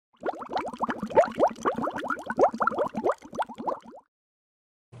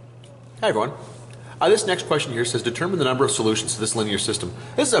Hi everyone. This next question here says determine the number of solutions to this linear system.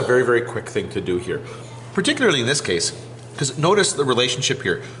 This is a very, very quick thing to do here, particularly in this case, because notice the relationship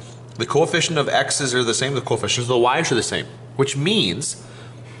here. The coefficient of x's are the same, the coefficients of the y's are the same, which means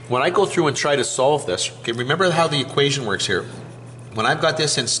when I go through and try to solve this, okay, remember how the equation works here. When I've got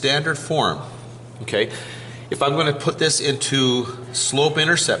this in standard form, okay, if I'm going to put this into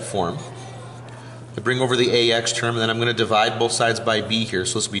slope-intercept form, I bring over the ax term, and then I'm going to divide both sides by b here.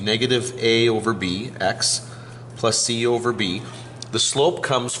 So this will be negative a over b, x, plus c over b. The slope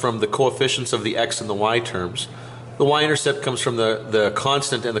comes from the coefficients of the x and the y terms. The y-intercept comes from the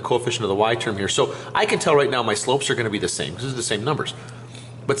constant and the coefficient of the y term here. So I can tell right now my slopes are going to be the same, because these are the same numbers.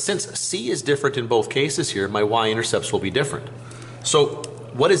 But since c is different in both cases here, my y-intercepts will be different. So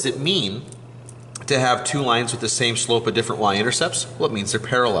what does it mean to have two lines with the same slope but different y-intercepts? Well, it means they're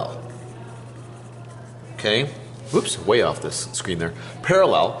parallel. Okay, whoops, way off this screen there.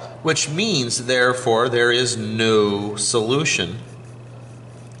 Parallel, which means, therefore, there is no solution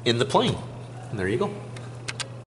in the plane. And there you go.